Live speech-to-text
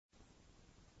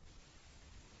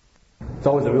It's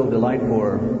always a real delight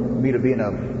for me to be in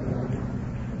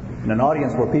an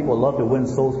audience where people love to win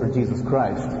souls for Jesus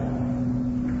Christ.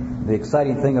 The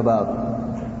exciting thing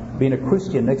about being a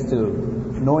Christian, next to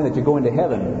knowing that you're going to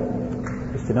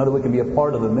heaven, is to know that we can be a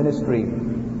part of the ministry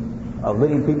of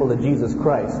leading people to Jesus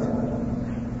Christ.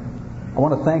 I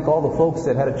want to thank all the folks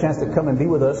that had a chance to come and be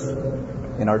with us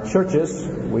in our churches.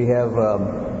 We have,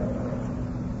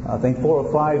 I think, 4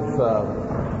 or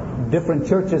 5 different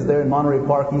churches there in Monterey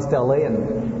Park, East LA,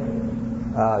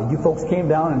 and you folks came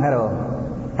down and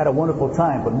had a wonderful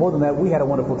time. But more than that, we had a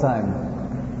wonderful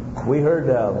time. We heard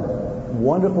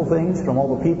wonderful things from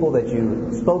all the people that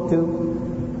you spoke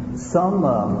to. Some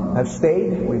have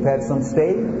stayed. We've had some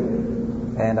stay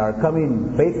and are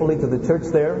coming faithfully to the church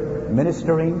there,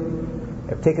 ministering,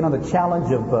 have taken on the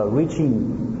challenge of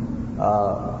reaching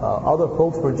other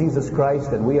folks for Jesus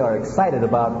Christ, and we are excited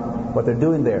about what they're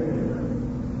doing there.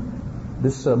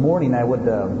 This morning I would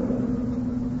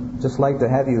just like to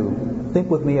have you think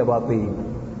with me about the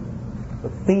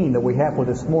theme that we have for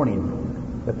this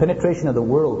morning, the penetration of the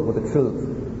world with the truth.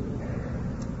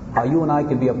 How you and I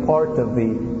can be a part of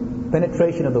the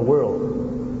penetration of the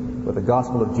world with the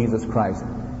gospel of Jesus Christ.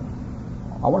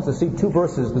 I want us to see 2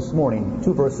 verses this morning.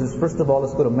 2 verses. First of all,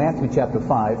 let's go to Matthew chapter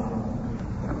 5.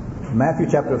 Matthew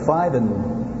chapter 5 and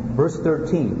verse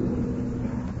 13.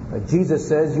 Jesus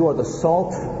says, "You are the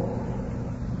salt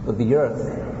of the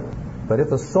earth. But if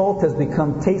the salt has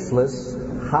become tasteless,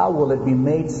 how will it be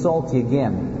made salty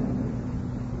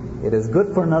again? It is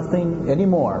good for nothing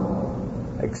anymore,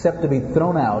 except to be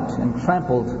thrown out and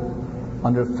trampled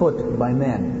underfoot by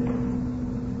men."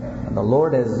 And the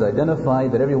Lord has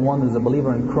identified that everyone who is a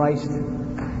believer in Christ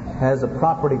has a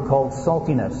property called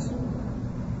saltiness.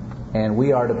 And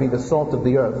we are to be the salt of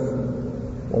the earth.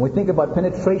 When we think about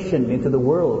penetration into the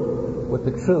world with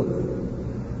the truth,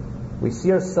 we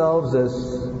see ourselves as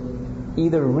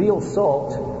either real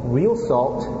salt,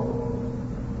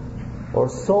 or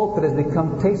salt that has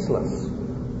become tasteless.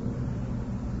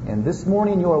 And this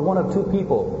morning you are one of 2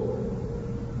 people.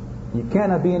 You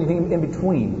cannot be anything in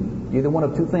between. You're either one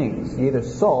of 2 things. You're either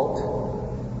salt,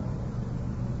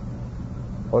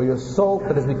 or you're salt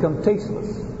that has become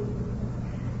tasteless.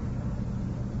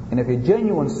 And if you're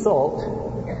genuine salt,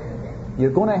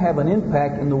 you're going to have an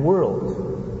impact in the world.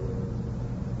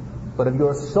 But if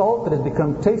you're salt that has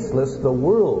become tasteless, the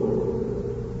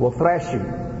world will thrash you.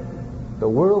 The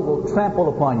world will trample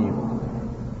upon you.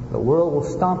 The world will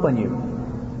stomp on you.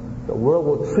 The world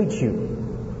will treat you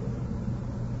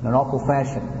in an awful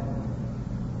fashion.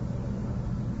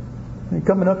 And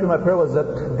coming up here, my prayer was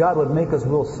that God would make us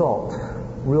real salt.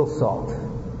 Real salt.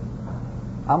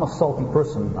 I'm a salty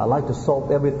person. I like to salt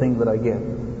everything that I get.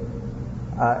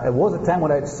 It was a time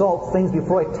when I'd salt things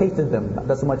before I tasted them.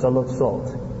 That's how much I love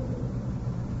salt.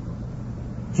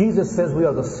 Jesus says we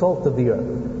are the salt of the earth.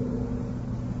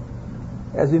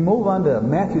 As we move on to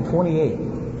Matthew 28,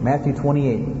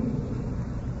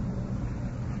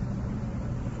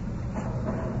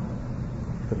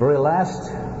 the very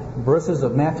last verses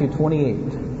of Matthew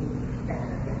 28.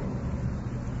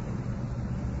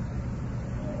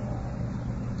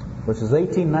 Verses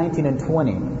 18, 19, and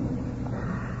 20.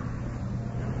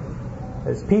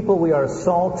 As people, we are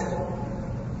salt.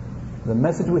 The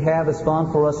message we have is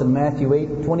found for us in Matthew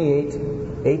 28,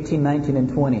 18, 19, and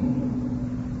 20.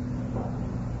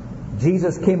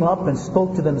 Jesus came up and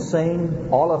spoke to them, saying,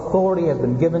 "All authority has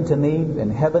been given to me in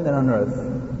heaven and on earth.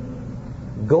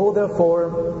 Go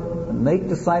therefore and make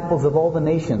disciples of all the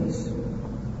nations,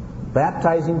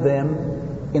 baptizing them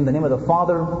in the name of the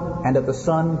Father and of the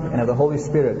Son and of the Holy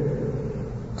Spirit,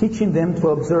 teaching them to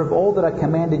observe all that I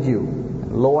commanded you.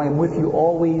 And lo, I am with you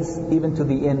always, even to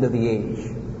the end of the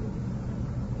age."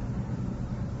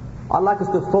 I'd like us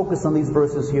to focus on these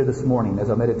verses here this morning as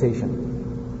our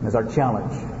meditation, as our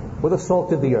challenge. We're the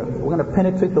salt of the earth. We're going to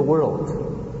penetrate the world.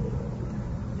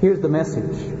 Here's the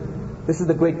message. This is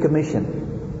the Great Commission.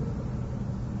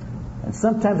 And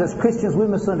sometimes as Christians we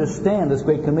misunderstand this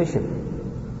Great Commission.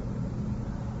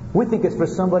 We think it's for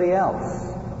somebody else.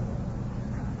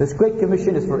 This Great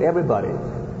Commission is for everybody.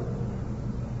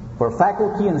 For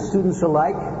faculty and students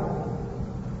alike.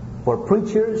 For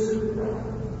preachers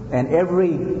and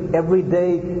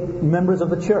everyday members of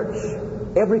the church.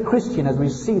 Every Christian has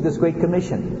received this Great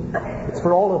Commission. It's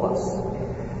for all of us.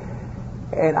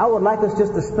 And I would like us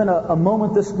just to spend a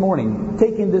moment this morning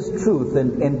taking this truth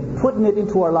and putting it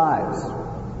into our lives.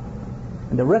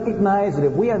 And to recognize that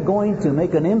if we are going to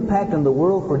make an impact in the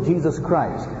world for Jesus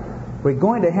Christ, we're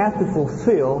going to have to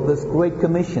fulfill this Great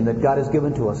Commission that God has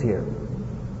given to us here.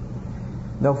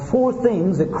 There are 4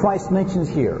 things that Christ mentions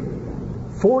here.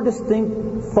 4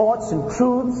 distinct thoughts and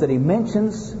truths that He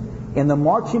mentions in the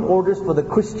marching orders for the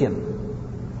Christian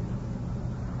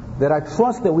that I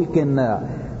trust that we can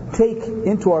take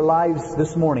into our lives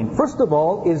this morning. First of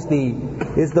all is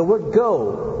the word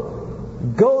go.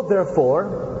 Go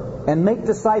therefore and make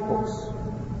disciples.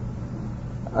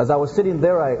 As I was sitting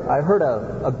there, I heard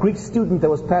a Greek student that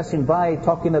was passing by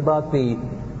talking about the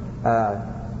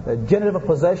genitive of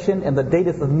possession and the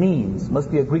dative of means.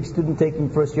 Must be a Greek student taking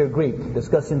first year Greek,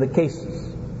 discussing the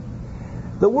cases.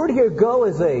 The word here "go"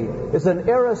 is an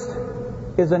aorist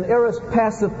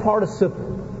passive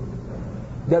participle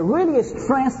that really is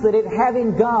translated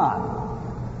 "having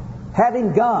gone."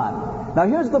 Having gone. Now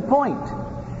here's the point.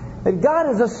 That God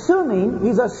is assuming,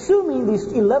 He's assuming these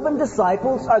 11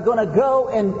 disciples are going to go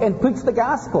and preach the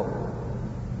gospel.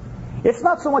 It's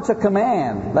not so much a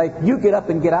command, like you get up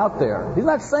and get out there. He's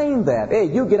not saying that. Hey,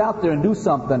 you get out there and do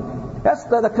something.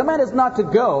 The command is not to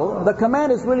go. The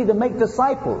command is really to make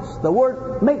disciples. The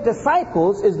word make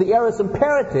disciples is the aorist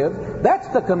imperative. That's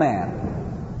the command.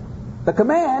 The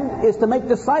command is to make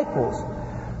disciples.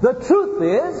 The truth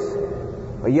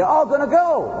is, you're all going to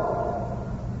go.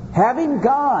 Having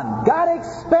gone, God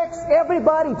expects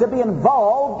everybody to be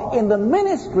involved in the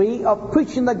ministry of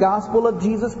preaching the gospel of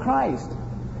Jesus Christ.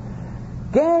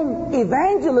 Gang,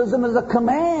 evangelism is a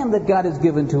command that God has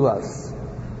given to us.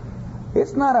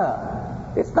 It's not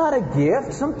a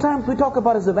gift. Sometimes we talk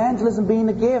about His evangelism being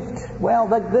a gift. Well,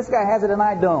 this guy has it and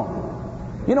I don't.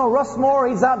 You know, Russ Moore,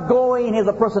 he's outgoing, he has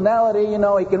a personality, he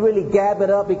can really gab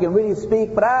it up, he can really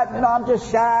speak, but I'm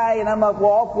just shy and I'm a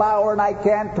wallflower and I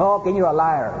can't talk, and you're a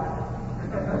liar.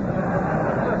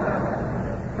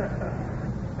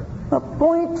 The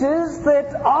point is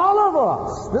that all of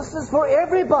us, this is for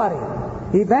everybody.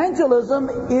 Evangelism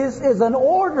is an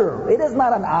order. It is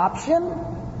not an option.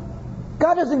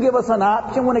 God doesn't give us an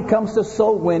option when it comes to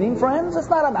soul winning, friends.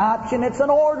 It's not an option, it's an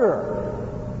order.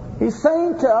 He's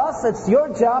saying to us, it's your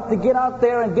job to get out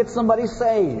there and get somebody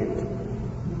saved.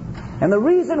 And the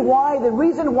reason why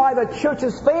the church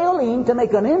is failing to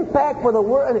make an impact for the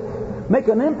world, make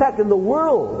an impact in the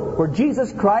world for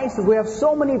Jesus Christ, is we have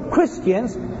so many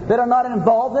Christians that are not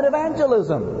involved in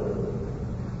evangelism.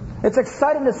 It's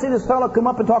exciting to see this fellow come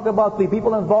up and talk about the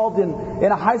people involved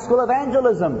in a high school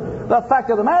evangelism. The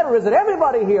fact of the matter is that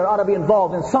everybody here ought to be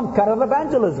involved in some kind of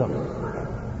evangelism.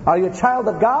 Are you a child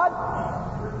of God?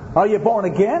 Are you born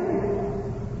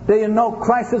again? Do you know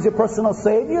Christ is your personal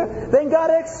Savior? Then God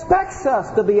expects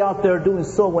us to be out there doing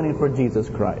soul winning for Jesus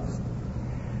Christ.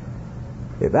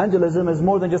 Evangelism is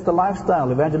more than just a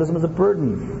lifestyle. Evangelism is a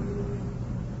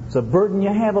burden. It's a burden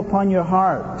you have upon your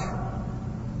heart.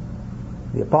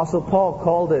 The Apostle Paul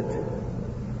called it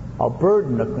a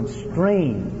burden, a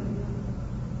constraint.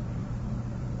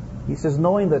 He says,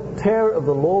 knowing the terror of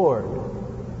the Lord,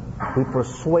 we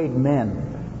persuade men.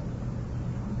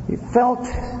 He felt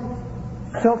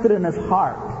it in his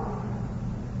heart.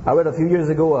 I read a few years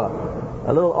ago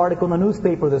a little article in the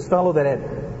newspaper. This fellow that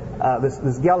had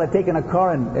this gal had taken a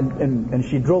car and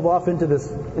she drove off into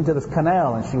this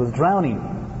canal and she was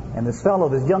drowning. And this fellow,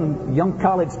 this young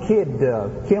college kid,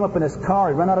 came up in his car.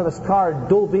 He ran out of his car,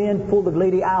 dove in, pulled the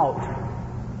lady out.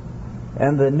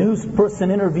 And the news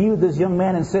person interviewed this young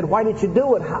man and said, "Why did you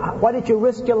do it? Why did you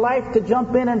risk your life to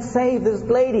jump in and save this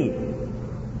lady?"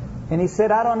 And he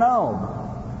said, "I don't know.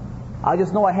 I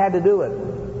just know I had to do it.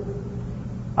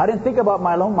 I didn't think about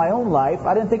my own life.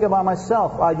 I didn't think about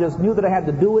myself. I just knew that I had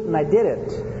to do it, and I did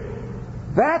it."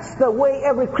 That's the way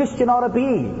every Christian ought to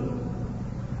be.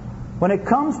 When it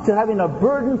comes to having a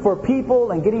burden for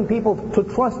people and getting people to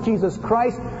trust Jesus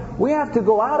Christ, we have to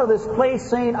go out of this place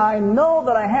saying, I know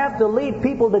that I have to lead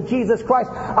people to Jesus Christ.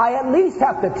 I at least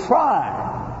have to try.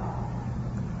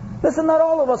 Listen, not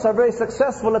all of us are very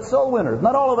successful at soul winners.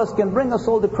 Not all of us can bring a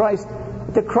soul to Christ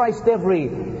every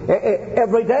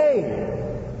day.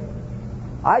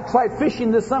 I tried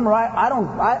fishing this summer. I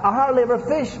hardly ever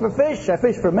fish for fish. I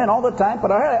fish for men all the time,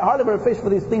 but I hardly ever fish for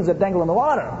these things that dangle in the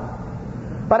water.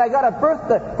 But I got a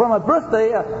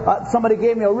birthday, somebody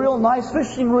gave me a real nice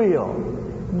fishing reel.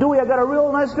 Dewey, I got a real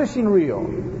nice fishing reel.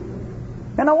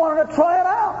 And I wanted to try it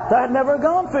out. I had never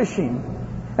gone fishing.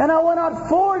 And I went out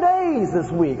 4 days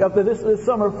this week, up to this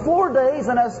summer, 4 days,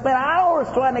 and I spent hours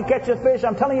trying to catch a fish.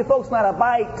 I'm telling you folks, not a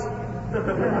bite.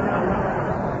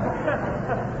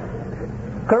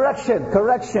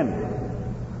 Correction.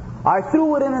 I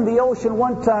threw it in the ocean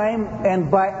one time, and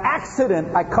by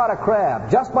accident, I caught a crab.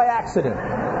 Just by accident.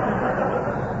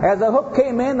 As the hook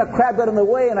came in, the crab got in the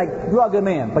way, and I drug him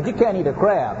in. But you can't eat a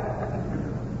crab.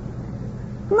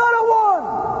 Not a one!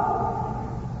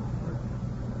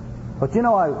 But you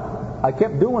know, I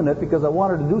kept doing it because I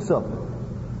wanted to do something.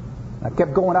 I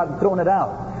kept going out and throwing it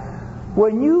out.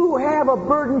 When you have a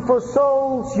burden for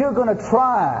souls, you're going to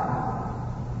try.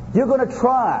 You're going to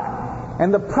try.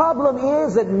 And the problem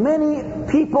is that many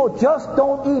people just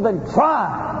don't even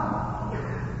try.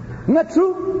 Isn't that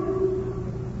true?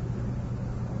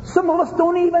 Some of us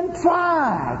don't even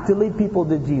try to lead people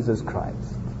to Jesus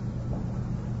Christ.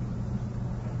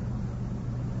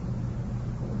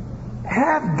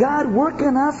 Have God work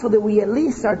in us so that we at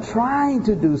least are trying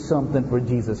to do something for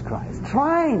Jesus Christ.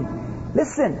 Trying.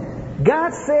 Listen.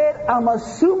 God said, I'm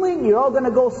assuming you're all going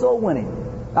to go soul winning.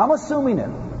 I'm assuming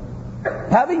it.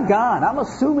 Having gone, I'm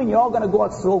assuming you're all going to go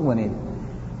out soul winning.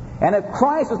 And if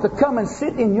Christ was to come and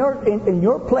sit in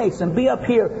your place and be up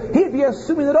here, He'd be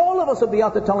assuming that all of us would be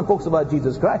out there telling folks about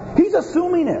Jesus Christ. He's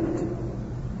assuming it.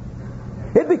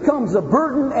 It becomes a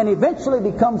burden and eventually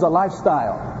becomes a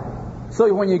lifestyle.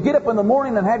 So when you get up in the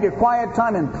morning and have your quiet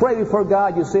time and pray before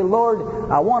God, you say,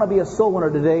 Lord, I want to be a soul winner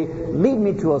today. Lead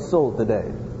me to a soul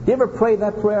today. Do you ever pray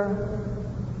that prayer?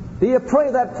 Do you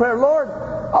pray that prayer? Lord,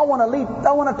 I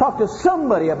want to talk to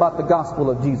somebody about the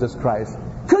gospel of Jesus Christ.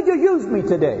 Could you use me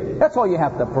today? That's all you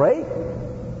have to pray.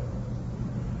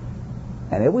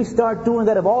 And if we start doing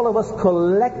that, if all of us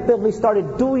collectively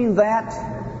started doing that,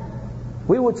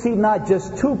 we would see not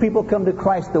just 2 people come to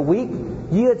Christ a week,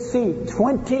 you'd see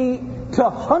 20 to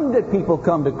 100 people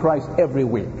come to Christ every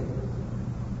week.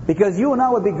 Because you and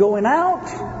I would be going out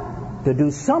to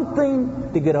do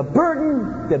something, to get a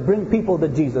burden, to bring people to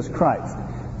Jesus Christ.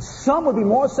 Some would be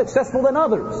more successful than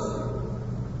others.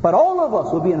 But all of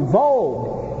us would be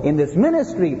involved in this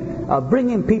ministry of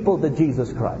bringing people to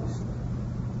Jesus Christ.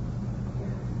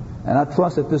 And I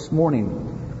trust that this morning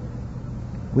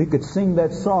we could sing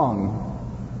that song,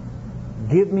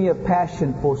 Give me a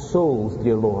passion for souls,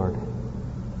 dear Lord.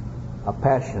 A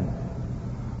passion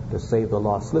to save the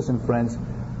lost. Listen, friends,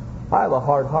 I have a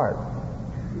hard heart.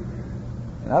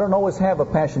 I don't always have a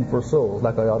passion for souls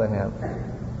like I ought to have.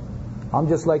 I'm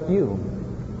just like you.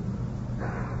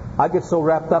 I get so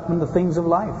wrapped up in the things of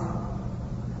life.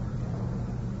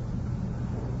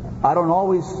 I don't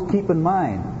always keep in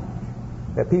mind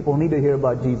that people need to hear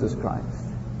about Jesus Christ.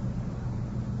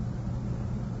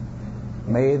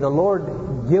 May the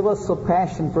Lord give us a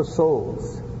passion for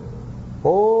souls.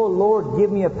 Oh, Lord,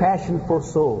 give me a passion for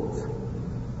souls.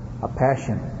 A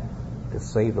passion to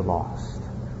save the lost.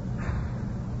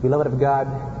 Beloved of God,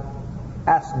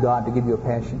 ask God to give you a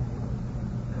passion.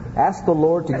 Ask the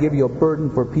Lord to give you a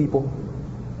burden for people.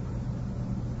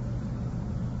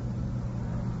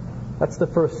 That's the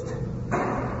first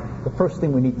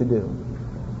thing we need to do.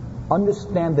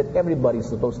 Understand that everybody's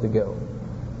supposed to go.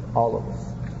 All of us.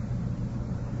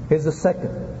 Here's the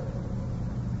second.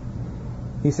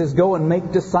 He says, go and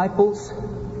make disciples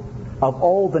of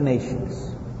all the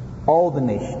nations. All the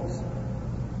nations.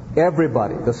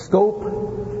 Everybody. The scope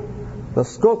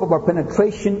of our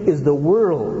penetration is the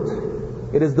world.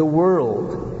 It is the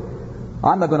world.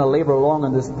 I'm not going to labor long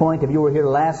on this point. If you were here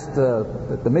last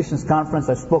at the missions conference,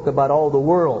 I spoke about all the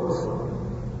worlds.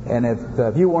 And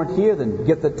if you weren't here, then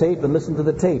get the tape and listen to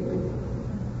the tape.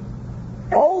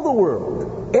 All the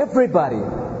world, everybody,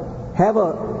 have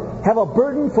a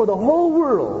burden for the whole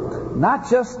world, not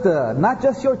just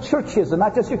your churches and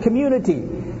not just your community,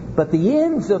 but the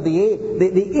ends of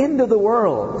the end of the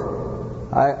world.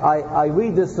 I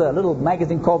read this little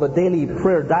magazine called the Daily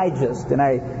Prayer Digest, and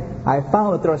I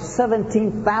found that there are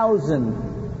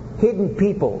 17,000 hidden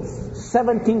peoples.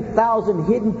 17,000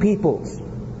 hidden peoples.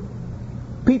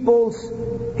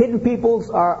 Hidden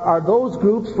peoples are those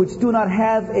groups which do not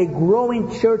have a growing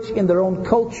church in their own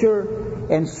culture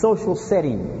and social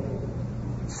setting.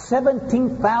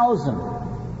 17,000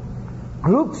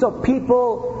 groups of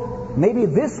people, maybe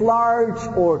this large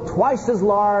or twice as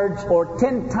large or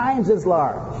 10 times as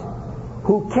large,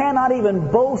 who cannot even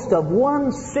boast of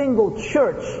one single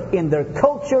church in their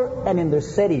culture and in their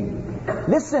setting.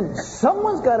 Listen,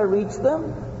 someone's got to reach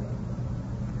them.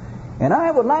 And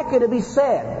I would like it to be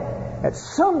said that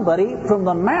somebody from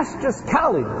the Masters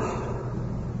College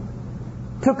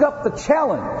took up the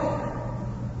challenge.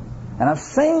 And I'm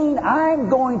saying I'm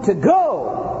going to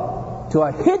go to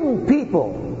a hidden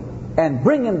people and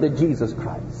bring them to Jesus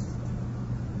Christ.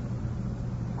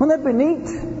 Wouldn't that be neat?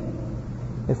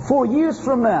 If 4 years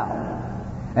from now,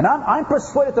 and I'm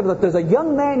persuaded that there's a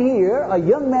young man here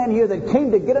that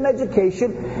came to get an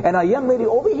education, and a young lady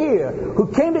over here who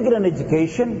came to get an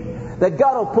education, that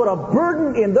God will put a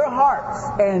burden in their hearts,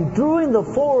 and during the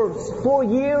 4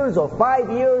 years or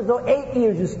 5 years or 8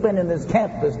 years you spend in this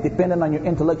campus, depending on your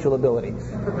intellectual abilities,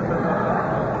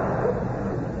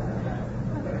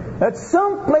 at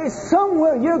some place,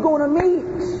 somewhere, you're going to meet.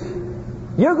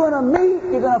 You're going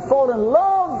to fall in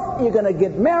love, you're going to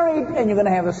get married, and you're going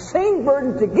to have the same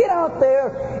burden to get out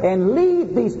there and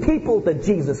lead these people to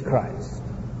Jesus Christ.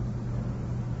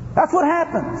 That's what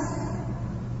happens.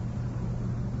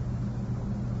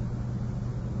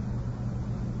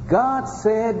 God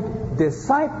said,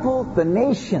 disciple the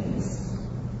nations.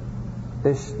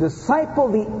 Disciple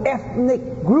the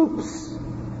ethnic groups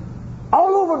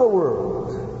all over the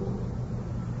world.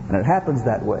 And it happens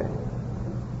that way.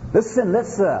 Listen,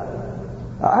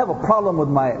 I have a problem with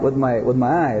my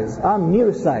eyes. I'm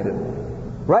nearsighted.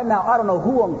 Right now, I don't know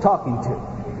who I'm talking to.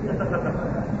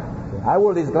 I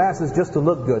wear these glasses just to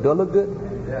look good. Do I look good?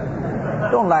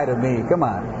 Don't lie to me. Come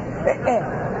on.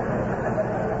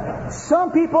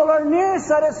 Some people are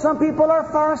nearsighted, some people are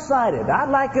farsighted. I'd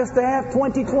like us to have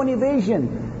 20/20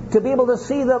 vision, to be able to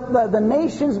see the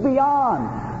nations beyond.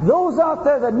 Those out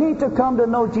there that need to come to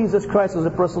know Jesus Christ as a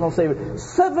personal Savior.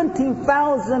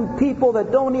 17,000 people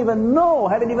that don't even know,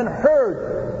 haven't even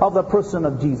heard of the person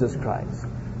of Jesus Christ.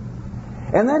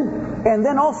 And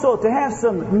then also to have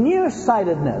some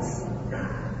nearsightedness.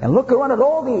 And look around at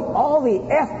all the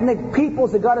ethnic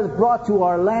peoples that God has brought to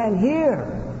our land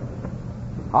here.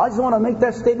 I just want to make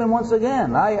that statement once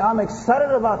again. I'm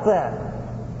excited about that.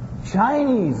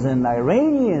 Chinese and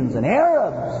Iranians and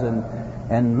Arabs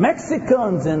and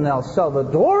Mexicans and El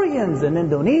Salvadorians and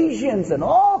Indonesians and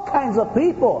all kinds of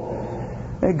people.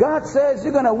 And God says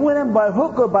you're going to win them by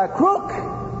hook or by crook.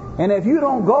 And if you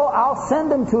don't go, I'll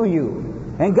send them to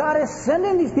you. And God is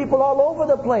sending these people all over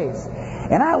the place.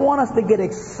 And I want us to get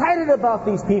excited about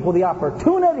these people, the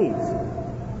opportunities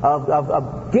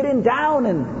of getting down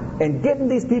and getting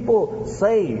these people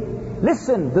saved.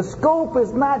 Listen, the scope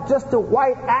is not just to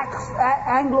white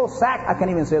Anglo-Saxon, I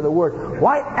can't even say the word,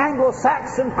 white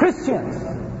Anglo-Saxon Christians.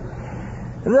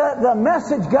 The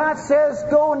message, God says,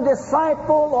 go and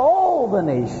disciple all the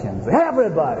nations.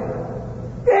 Everybody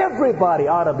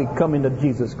ought to be coming to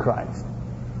Jesus Christ.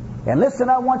 And listen,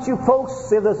 I want you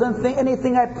folks, if there's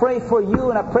anything I pray for you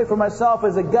and I pray for myself,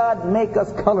 is that God make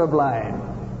us colorblind.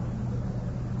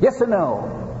 Yes or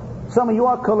no? Some of you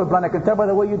are colorblind. I can tell by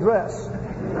the way you dress.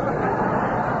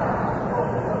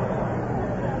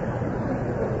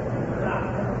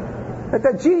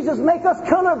 That Jesus make us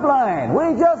colorblind.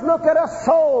 We just look at a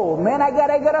soul. Man, I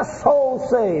gotta get a soul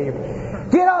saved.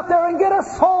 Get out there and get a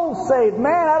soul saved.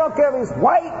 Man, I don't care if he's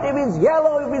white, if he's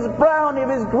yellow, if he's brown, if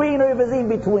he's green, or if he's in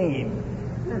between.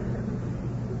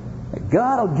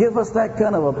 God will give us that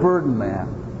kind of a burden, man.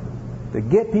 To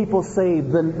get people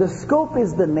saved. The scope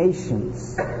is the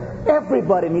nations.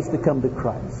 Everybody needs to come to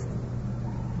Christ.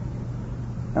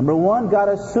 Number one, God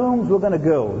assumes we're going to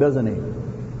go, doesn't He?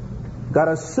 God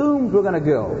assumes we're going to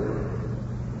go.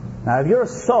 Now, if you're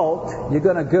salt, you're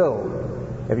going to go.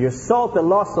 If you're salt that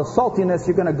lost the saltiness,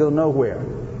 you're going to go nowhere.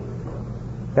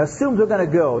 He assumes we're going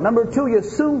to go. Number two, He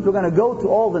assumes we're going to go to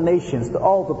all the nations, to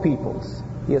all the peoples.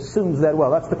 He assumes that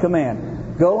well. That's the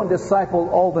command. Go and disciple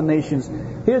all the nations.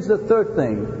 Here's the third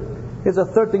thing. Here's the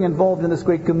third thing involved in this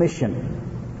Great Commission.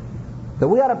 That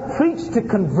we ought to preach to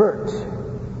convert.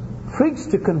 Preach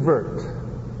to convert.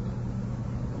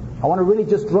 I want to really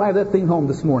just drive that thing home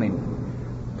this morning.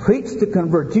 Preach to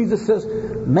convert. Jesus says,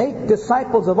 make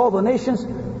disciples of all the nations,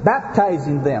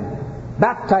 baptizing them.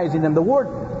 Baptizing them. The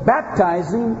word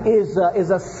baptizing is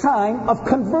a sign of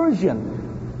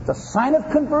conversion. It's a sign of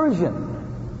conversion.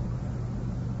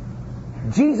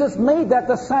 Jesus made that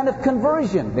the sign of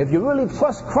conversion. If you really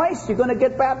trust Christ, you're going to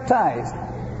get baptized.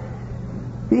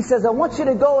 He says, I want you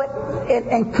to go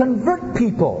and convert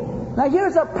people. Now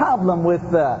here's a problem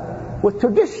with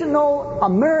traditional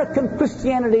American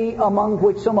Christianity, among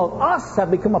which some of us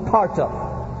have become a part of,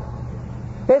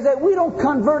 is that we don't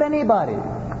convert anybody.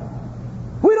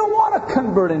 We don't want to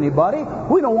convert anybody.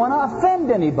 We don't want to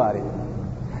offend anybody.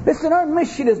 Listen, our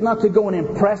mission is not to go and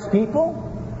impress people.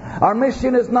 Our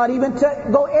mission is not even to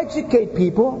go educate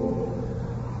people.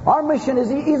 Our mission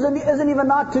isn't even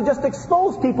not to just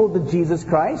expose people to Jesus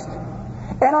Christ.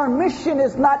 And our mission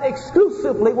is not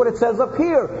exclusively what it says up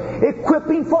here,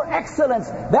 equipping for excellence.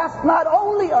 That's not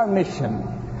only our mission.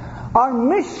 Our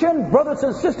mission, brothers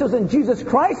and sisters in Jesus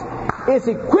Christ, is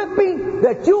equipping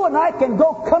that you and I can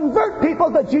go convert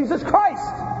people to Jesus Christ.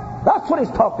 That's what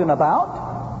He's talking about.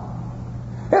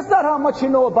 It's not how much you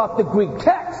know about the Greek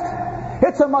text.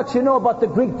 It's how much you know about the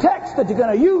Greek text that you're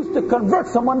going to use to convert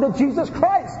someone to Jesus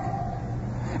Christ.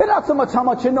 It's not so much how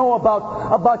much you know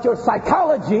about your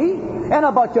psychology and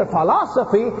about your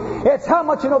philosophy. It's how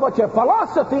much you know about your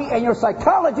philosophy and your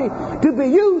psychology to be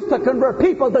used to convert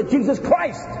people to Jesus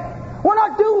Christ. We're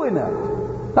not doing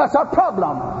it. That's our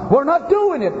problem. We're not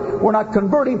doing it. We're not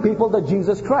converting people to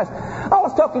Jesus Christ. I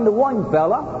was talking to one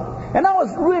fella. And I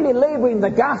was really laboring the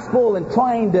gospel and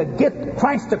trying to get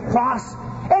Christ across.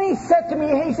 And he said to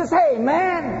me, he says, "Hey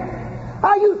man,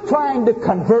 are you trying to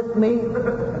convert me?"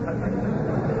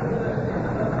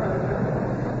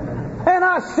 And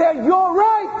I said, "You're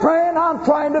right, friend. I'm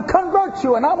trying to convert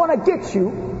you, and I want to get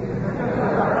you."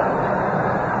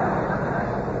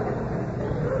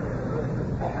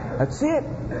 That's it.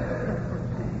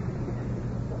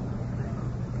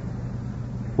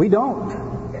 We don't.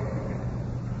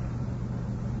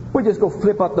 We just go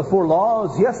flip out the 4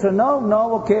 laws. Yes or no?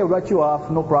 No. Okay, I'll write you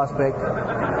off. No prospect.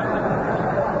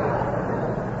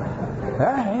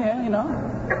 Yeah, you know.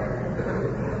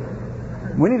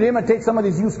 We need to imitate some of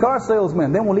these used car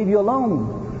salesmen. Then we'll leave you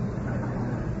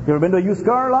alone. You ever been to a used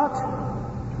car lot?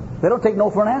 They don't take no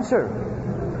for an answer.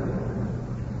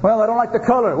 Well, I don't like the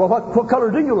color. Well, what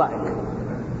color do you like?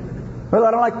 Well,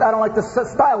 I don't like the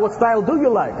style. What style do you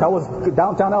like? I was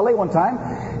downtown LA one time,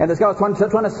 and this guy was trying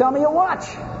to sell me a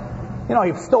watch. You know,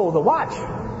 he stole the watch,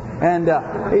 and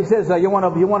he says, "You want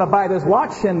to buy this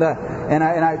watch?" And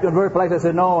I very politely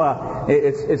said, "No,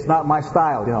 it's not my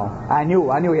style." You know, I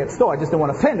knew he had stole. I just didn't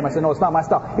want to offend him. I said, "No, it's not my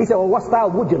style." He said, "Well, what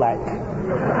style would you like?"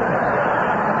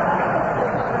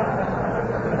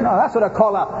 No, that's what I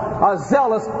call a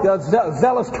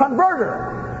zealous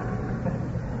converter.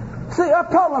 See, our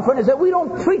problem, friend, is that we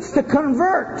don't preach to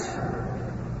convert.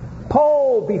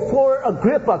 Paul, before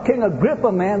Agrippa, King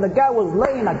Agrippa, man, the guy was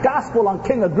laying a gospel on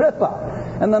King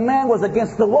Agrippa. And the man was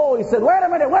against the wall. He said, wait a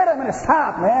minute,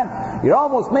 stop, man. You're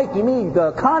almost making me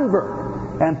the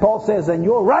convert. And Paul says, and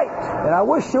you're right. And I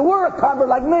wish you were a convert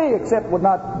like me, except we're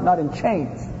not in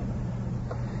chains.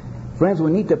 Friends,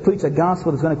 we need to preach a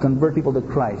gospel that's going to convert people to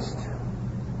Christ.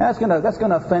 That's going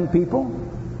to offend people.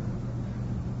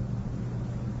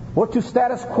 We're too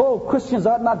status quo. Christians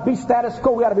ought not be status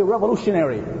quo. We ought to be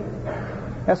revolutionary.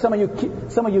 As some of you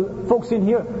folks in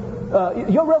here,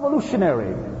 you're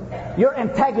revolutionary. You're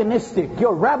antagonistic.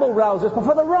 You're rabble rousers, but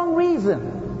for the wrong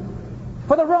reason.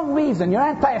 For the wrong reason. You're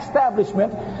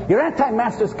anti-establishment. You're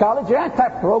anti-master's college. You're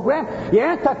anti-program. You're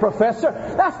anti-professor.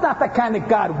 That's not the kind that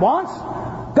God wants.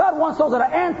 God wants those that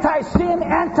are anti-sin,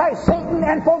 anti-Satan,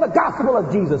 and for the gospel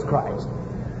of Jesus Christ.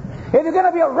 If you're going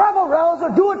to be a rabble rouser,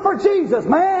 do it for Jesus,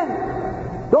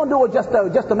 man. Don't do it just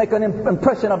to make an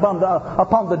impression upon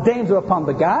the dames or upon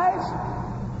the guys.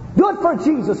 Do it for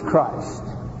Jesus Christ.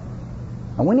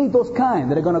 And we need those kind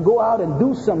that are going to go out and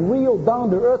do some real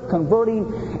down-to-earth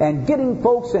converting and getting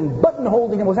folks and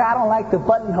buttonholing them. I don't like to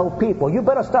buttonhole people. You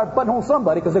better start buttonholing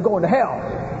somebody because they're going to hell.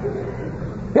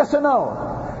 Yes or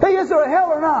no? Hey, is there a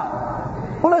hell or not?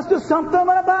 Well, let's do something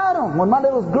about them. When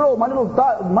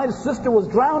my sister was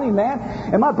drowning, man,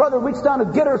 and my brother reached down to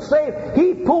get her saved,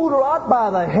 he pulled her out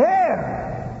by the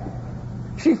hair.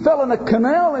 She fell in the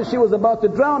canal and she was about to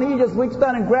drown. He just reached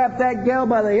down and grabbed that gal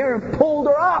by the hair and pulled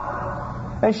her up.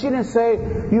 And she didn't say,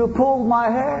 "You pulled my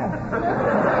hair."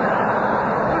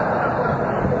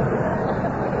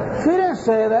 She didn't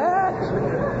say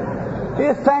that.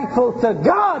 Be thankful to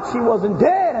God she wasn't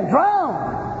dead and drowned.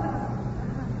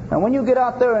 And when you get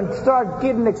out there and start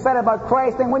getting excited about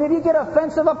Christ, and when you get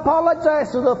offensive,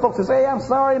 apologize to the folks and say, "Hey, I'm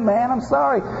sorry, man, I'm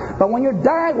sorry." But when you're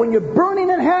dying, when you're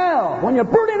burning in hell, I'm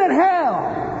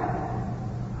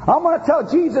going to tell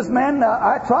Jesus, man,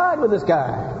 I tried with this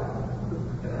guy.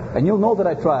 And you'll know that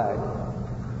I tried.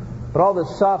 But all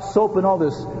this soft soap and all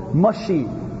this mushy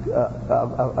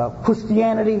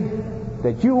Christianity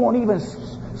that you won't even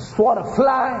swat a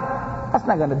fly, that's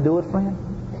not going to do it, friend.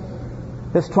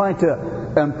 It's trying to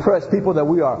impress people that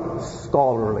we are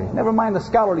scholarly. Never mind the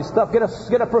scholarly stuff. Get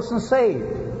a person saved.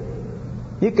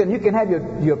 You can have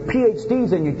your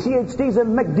PhDs and your THDs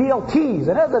and McDLTs.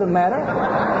 It doesn't matter.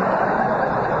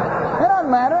 It doesn't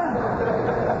matter.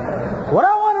 What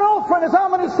I want to know, friend, is how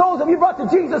many souls have you brought to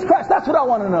Jesus Christ? That's what I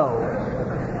want to know.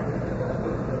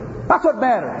 That's what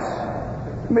matters.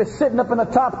 You're sitting up in the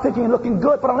top thinking and looking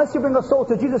good, but unless you bring a soul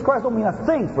to Jesus Christ, it don't mean a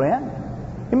thing, friend.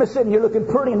 You may sit here looking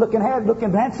pretty and looking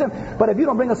handsome, but if you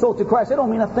don't bring a soul to Christ, it don't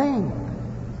mean a thing.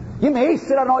 You may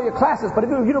sit on all your classes, but if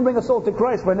you don't bring a soul to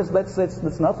Christ, friend,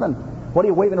 it's nothing. What are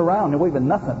you waving around? You're waving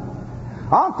nothing.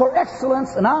 I'm for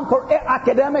excellence, and I'm for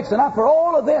academics, and I'm for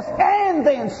all of this, and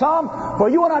then some, for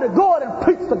you and I to go out and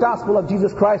preach the gospel of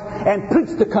Jesus Christ and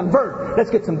preach to convert. Let's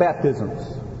get some baptisms.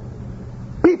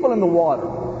 People in the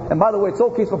water. And by the way, it's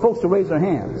okay for folks to raise their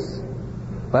hands.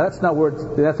 But that's not where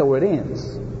it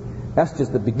ends. That's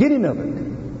just the beginning of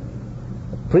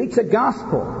it. Preach a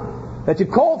gospel that you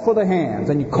call for the hands,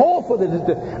 and you call for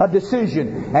a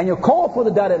decision, and you call for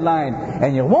the dotted line,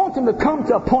 and you want them to come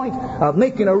to a point of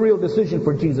making a real decision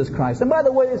for Jesus Christ. And by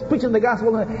the way, this preaching the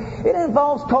gospel, it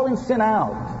involves calling sin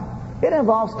out. It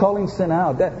involves calling sin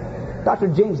out. Dr.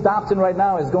 James Dobson right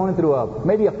now is going through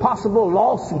maybe a possible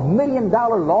lawsuit, $1 million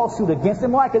lawsuit against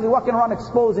him. Why? Because he's walking around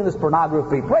exposing this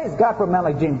pornography. Praise God for a man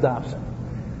like James Dobson.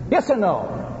 Yes or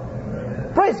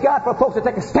no? Praise God for folks that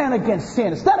take a stand against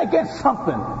sin, stand against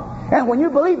something. And when you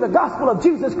believe the gospel of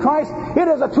Jesus Christ, it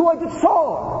is a two-edged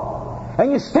sword.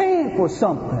 And you stand for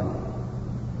something.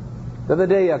 The other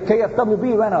day,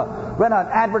 KFWB ran an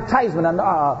advertisement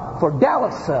for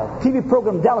Dallas, TV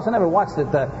program Dallas. I never watched it,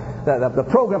 the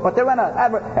program, but they ran an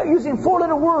advert using 4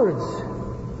 little words.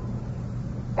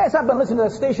 Yes, I've been listening to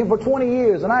that station for 20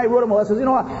 years, and I wrote them a letter. You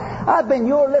know, I've been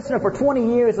your listener for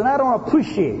 20 years, and I don't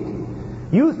appreciate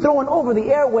you throwing over the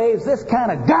airwaves this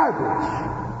kind of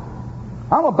garbage.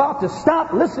 I'm about to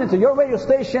stop listening to your radio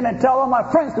station and tell all my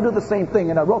friends to do the same thing.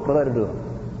 And I wrote the letter to them.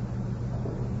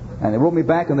 And they wrote me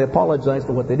back and they apologized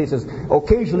for what they did. It says,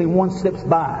 occasionally one slips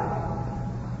by.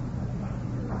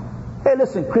 Hey,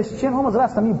 listen, Christian, when was the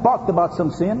last time you barked about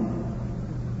some sin?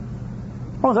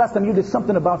 When was the last time you did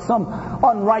something about some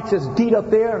unrighteous deed up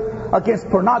there against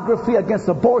pornography, against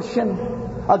abortion,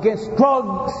 against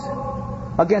drugs,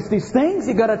 against these things?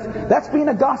 That's being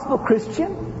a gospel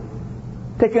Christian.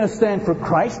 Taking a stand for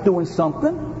Christ, doing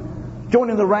something.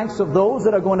 Joining the ranks of those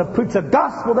that are going to preach a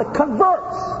gospel that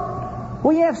converts.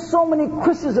 We have so many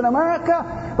Christians in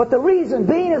America, but the reason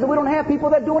being is that we don't have people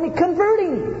that do any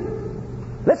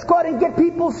converting. Let's go out and get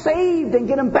people saved and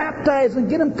get them baptized and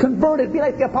get them converted. Be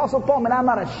like the Apostle Paul, and I'm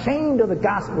not ashamed of the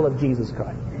gospel of Jesus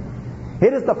Christ.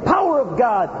 It is the power of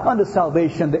God unto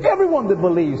salvation to everyone that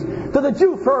believes, to the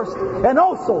Jew first and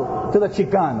also to the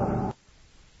Chicano.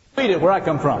 Read it where I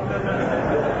come from.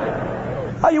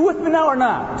 Are you with me now or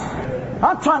not?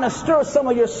 I'm trying to stir some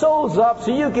of your souls up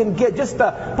so you can get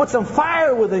put some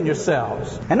fire within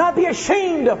yourselves and not be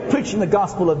ashamed of preaching the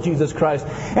gospel of Jesus Christ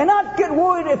and not get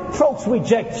worried if folks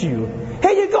reject you.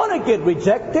 Hey, you're going to get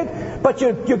rejected, but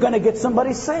you're going to get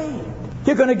somebody saved.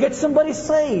 You're going to get somebody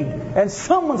saved, and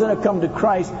someone's going to come to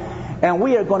Christ, and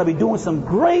we are going to be doing some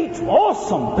great,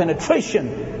 awesome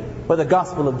penetration for the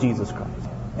gospel of Jesus Christ.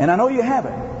 And I know you have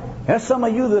it. There's some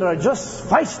of you that are just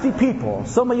feisty people.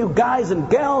 Some of you guys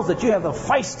and gals that you have the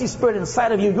feisty spirit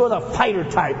inside of you. You're the fighter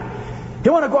type.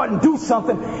 You want to go out and do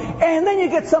something. And then you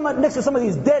get next to some of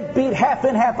these deadbeat,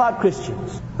 half-in, half-out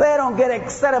Christians. They don't get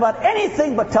excited about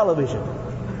anything but television.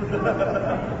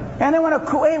 And they want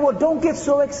to, hey, well, don't get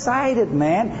so excited,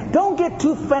 man. Don't get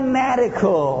too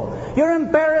fanatical. You're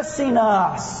embarrassing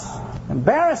us.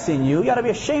 Embarrassing you? You got to be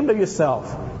ashamed of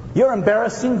yourself. You're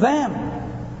embarrassing them.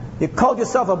 You call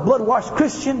yourself a blood-washed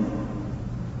Christian.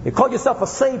 You call yourself a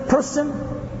saved person.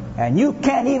 And you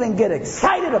can't even get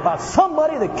excited about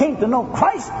somebody that came to know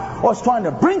Christ or is trying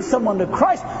to bring someone to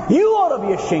Christ. You ought to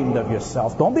be ashamed of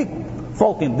yourself. Don't be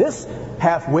faulting this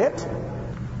half-wit.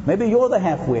 Maybe you're the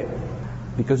half-wit.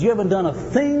 Because you haven't done a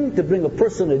thing to bring a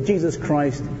person to Jesus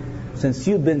Christ since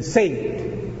you've been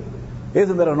saved.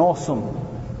 Isn't that an awesome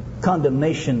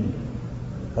condemnation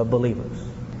of believers?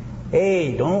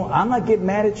 Hey, I'm not getting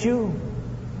mad at you.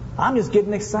 I'm just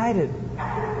getting excited.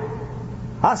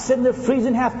 I was sitting there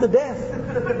freezing half to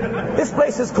death. This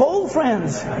place is cold,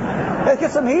 friends. Let's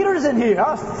get some heaters in here.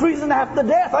 I was freezing half to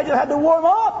death. I just had to warm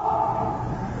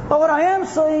up. But what I am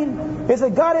saying is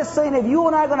that God is saying if you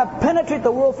and I are going to penetrate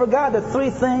the world for God, the 3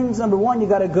 things. Number 1, you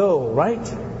got to go, right?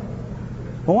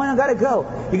 Well, when you got to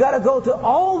go? You got to go to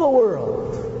all the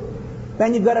world.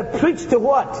 Then you've got to preach to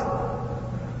what?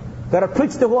 Got to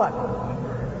preach to what?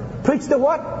 Preach to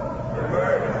what?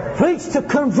 Convert. Preach to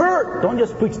convert. Don't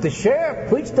just preach to share.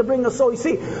 Preach to bring the soul. You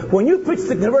see, when you preach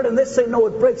to convert and they say no,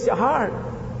 it breaks your heart.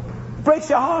 It breaks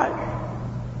your heart.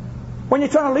 When you're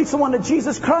trying to lead someone to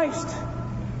Jesus Christ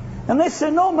and they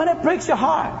say no, man, it breaks your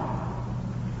heart.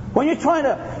 When you're trying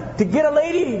to get a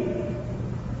lady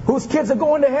whose kids are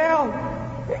going to hell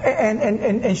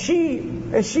and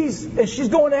she's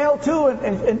going to hell too,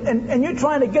 and you're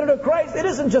trying to get her to Christ. It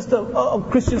isn't just a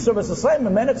Christian service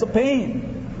assignment, man. It's a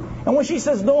pain. And when she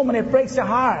says no, man, it breaks your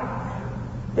heart.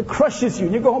 It crushes you,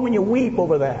 and you go home and you weep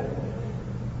over that.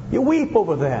 You weep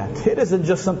over that. It isn't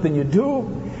just something you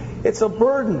do. It's a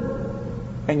burden,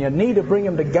 and you need to bring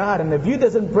them to God. And if it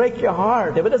doesn't break your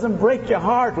heart,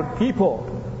 with people,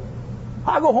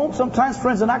 I go home sometimes,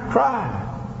 friends, and I cry.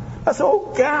 I say,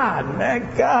 oh God,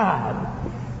 man, God.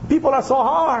 People are so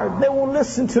hard. They won't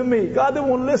listen to me. God, they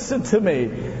won't listen to me.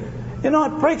 You know,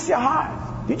 it breaks your heart.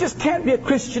 You just can't be a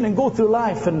Christian and go through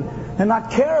life and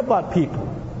not care about people.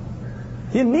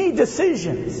 You need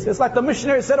decisions. It's like the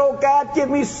missionary said, oh God, give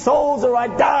me souls or I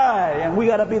die. And we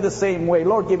got to be the same way.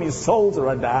 Lord, give me souls or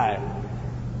I die.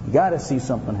 You got to see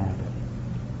something happen.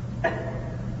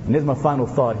 And here's my final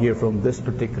thought here from this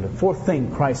particular 4th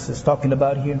thing Christ is talking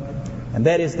about here. And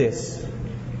that is this.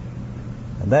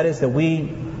 And that is that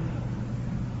we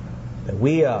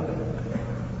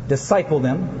disciple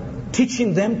them,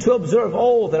 teaching them to observe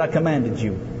all that I commanded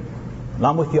you. And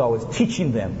I'm with you always,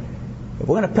 teaching them. If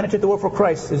we're going to penetrate the world for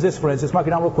Christ, is this, friends. Let's mark it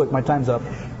down real quick. My time's up.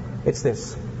 It's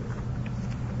this.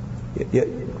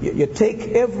 You take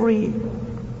every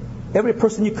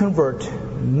person you convert,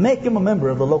 make him a member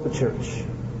of the local church.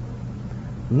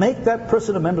 Make that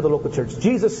person a member of the local church.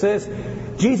 Jesus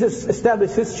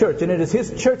established His church, and it is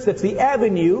His church that's the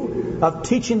avenue of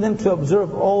teaching them to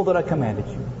observe all that I commanded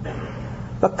you.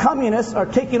 The communists are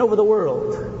taking over the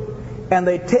world, and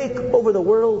they take over the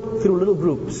world through little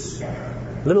groups.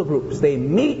 Little groups. They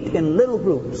meet in little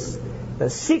groups. The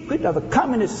secret of the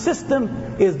communist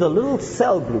system is the little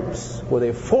cell groups, where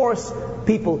they force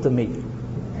people to meet.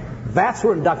 That's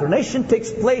where indoctrination takes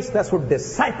place. That's where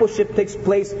discipleship takes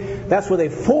place. That's where they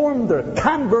form their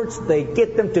converts. They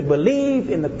get them to believe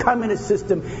in the communist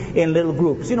system in little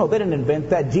groups. You know, they didn't invent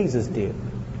that. Jesus did.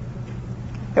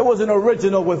 It wasn't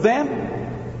original with them.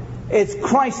 It's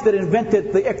Christ that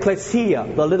invented the ecclesia,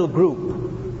 the little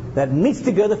group that meets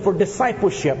together for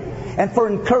discipleship and for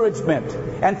encouragement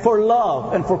and for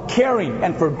love and for caring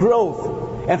and for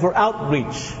growth and for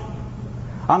outreach.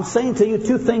 I'm saying to you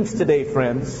two things today,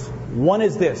 friends. One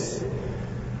is this.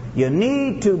 You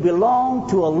need to belong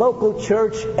to a local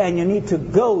church, and you need to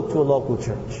go to a local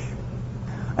church.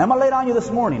 I'm going to lay it on you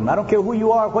this morning. I don't care who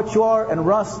you are, what you are, and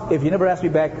Russ, if you never ask me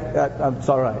back, it's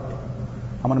all right.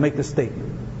 I'm going to make this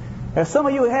statement. There's some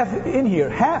of you have in here,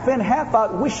 half in, half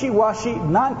out, wishy-washy,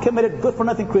 non-committed,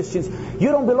 good-for-nothing Christians. You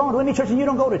don't belong to any church, and you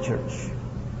don't go to church.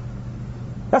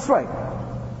 That's right.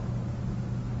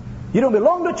 You don't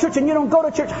belong to church and you don't go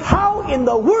to church. How in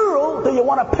the world do you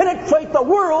want to penetrate the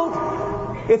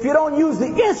world if you don't use the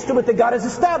instrument that God has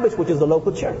established, which is the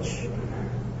local church?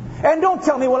 And don't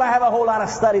tell me, well, I have a whole lot of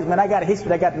studies, man. I got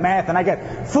history, I got math, and I got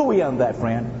phooey on that,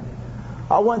 friend.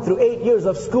 I went through 8 years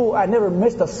of school. I never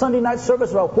missed a Sunday night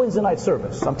service or a Wednesday night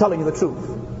service. I'm telling you the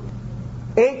truth.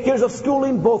 8 years of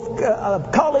schooling, both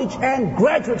college and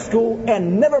graduate school,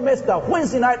 and never missed a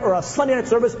Wednesday night or a Sunday night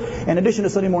service in addition to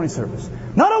Sunday morning service.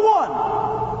 Not a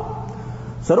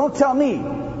one! So don't tell me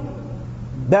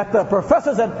that the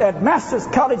professors at Masters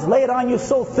College lay it on you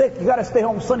so thick you got to stay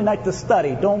home Sunday night to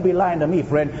study. Don't be lying to me,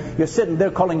 friend. You're sitting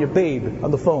there calling your babe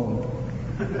on the phone.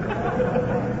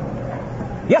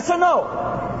 Yes or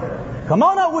no? Come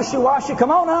on now, wishy-washy.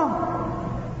 Come on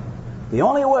now. The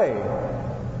only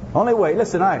way,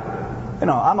 listen,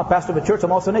 I'm a pastor of a church.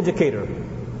 I'm also an educator.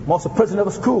 I'm also president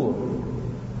of a school.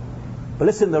 But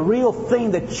listen, the real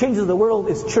thing that changes the world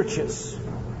is churches.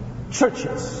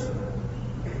 Churches.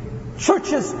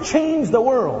 Churches change the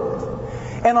world.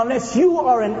 And unless you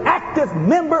are an active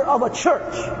member of a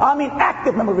church,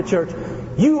 active member of a church,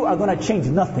 you are going to change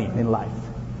nothing in life.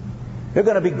 You're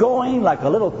going to be going like a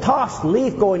little tossed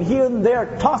leaf, going here and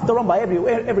there, tossed around by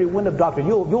every wind of doctrine.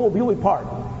 You'll be part.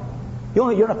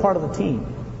 You're not part of the team.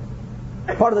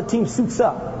 Part of the team suits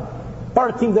up. Part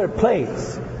of the team there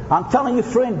plays. I'm telling you,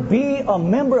 friend, be a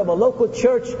member of a local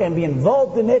church and be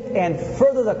involved in it and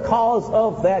further the cause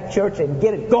of that church and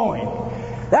get it going.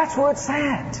 That's where it's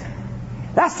at.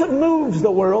 That's what moves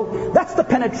the world. That's the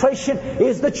penetration,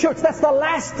 is the church. That's the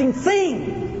lasting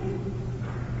thing.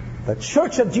 The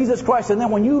church of Jesus Christ. And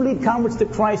then when you lead converts to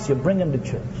Christ, you bring them to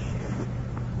church.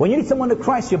 When you lead someone to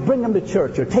Christ, you bring them to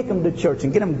church or take them to church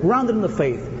and get them grounded in the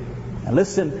faith. And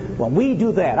listen, when we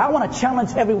do that, I want to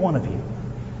challenge every one of you.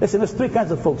 Listen, there's three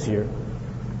kinds of folks here.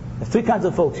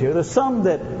 There's some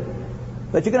that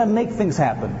you're going to make things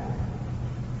happen.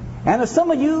 And there's some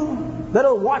of you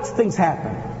that'll watch things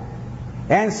happen.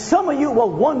 And some of you will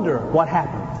wonder what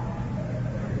happened.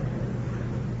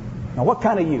 Now, what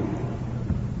kind of you?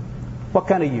 What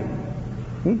kind of you?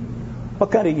 What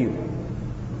kind of you?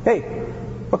 Hey,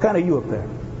 what kind of you up there?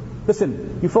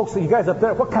 Listen, you folks, you guys up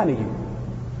there, what kind of you?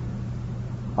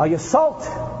 Are you salt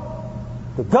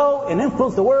to go and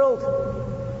influence the world?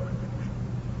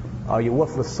 Are you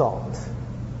worthless salt?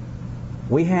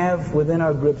 We have within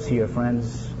our grips here,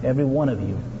 friends, every one of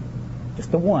you,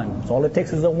 just the one. That's all it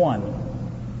takes is a one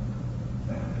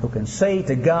who can say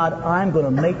to God, I'm going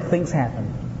to make things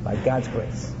happen by God's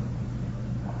grace.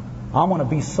 I'm going to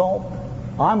be salt.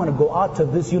 I'm going to go out to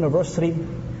this university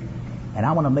and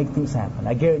I want to make things happen.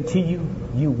 I guarantee you,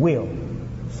 you will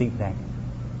see that.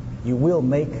 You will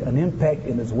make an impact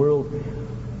in this world.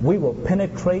 We will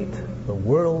penetrate the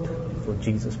world for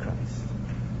Jesus Christ.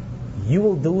 You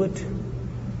will do it,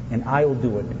 and I will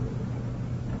do it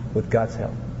with God's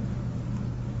help.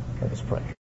 Let us pray.